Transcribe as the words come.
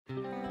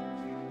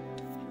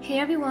Hey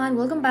everyone,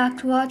 welcome back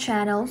to our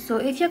channel. So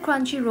if your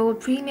Crunchyroll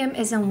Premium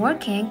isn't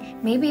working,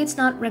 maybe it's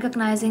not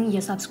recognizing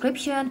your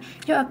subscription,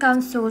 your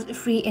account shows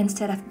free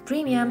instead of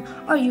premium,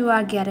 or you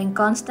are getting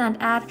constant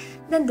ad,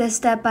 then this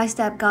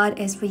step-by-step guide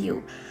is for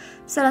you.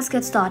 So let's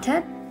get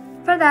started.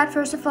 For that,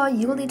 first of all,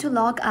 you will need to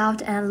log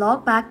out and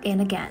log back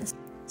in again.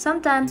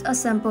 Sometimes a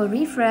simple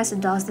refresh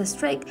does this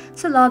trick,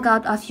 so log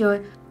out of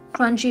your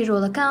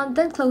Crunchyroll account,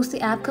 then close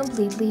the app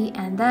completely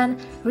and then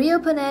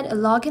reopen it,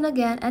 log in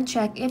again and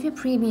check if your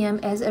premium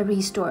is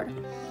restored.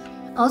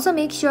 Also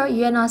make sure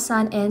you are not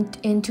signed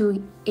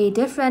into a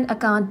different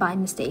account by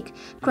mistake.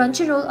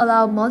 Crunchyroll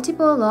allows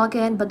multiple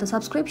login, but the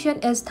subscription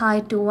is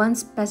tied to one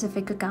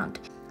specific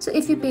account. So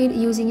if you paid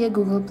using your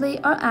Google Play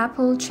or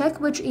Apple, check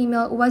which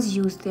email was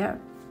used there.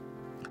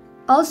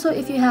 Also,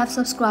 if you have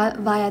subscribed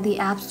via the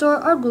App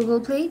Store or Google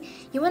Play,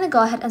 you want to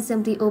go ahead and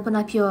simply open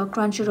up your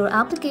Crunchyroll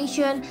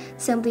application,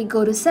 simply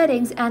go to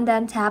settings and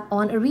then tap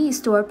on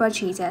restore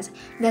purchases.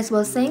 This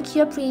will sync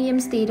your premium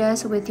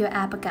status with your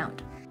app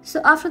account.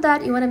 So after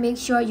that, you want to make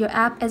sure your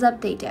app is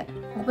updated.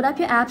 Open up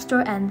your App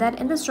Store and then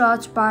in the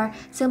search bar,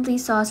 simply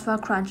search for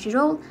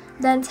Crunchyroll,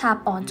 then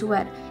tap onto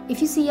it.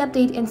 If you see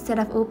update instead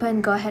of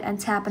open, go ahead and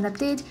tap on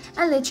update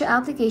and let your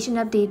application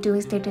update to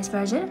its latest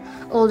version.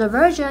 Older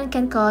version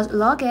can cause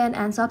login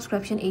and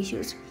subscription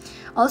issues.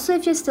 Also,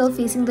 if you're still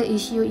facing the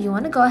issue, you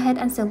want to go ahead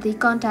and simply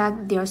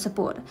contact their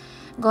support.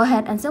 Go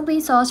ahead and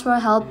simply search for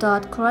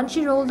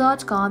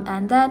help.crunchyroll.com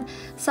and then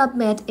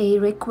submit a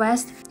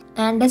request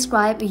and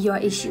describe your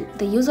issue.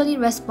 They usually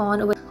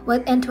respond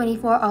within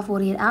 24 or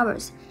 48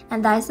 hours.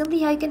 And that is simply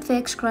how you can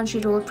fix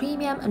Crunchyroll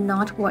Premium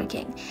not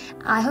working.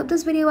 I hope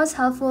this video was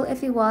helpful.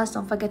 If it was,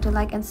 don't forget to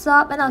like and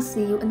sub, and I'll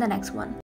see you in the next one.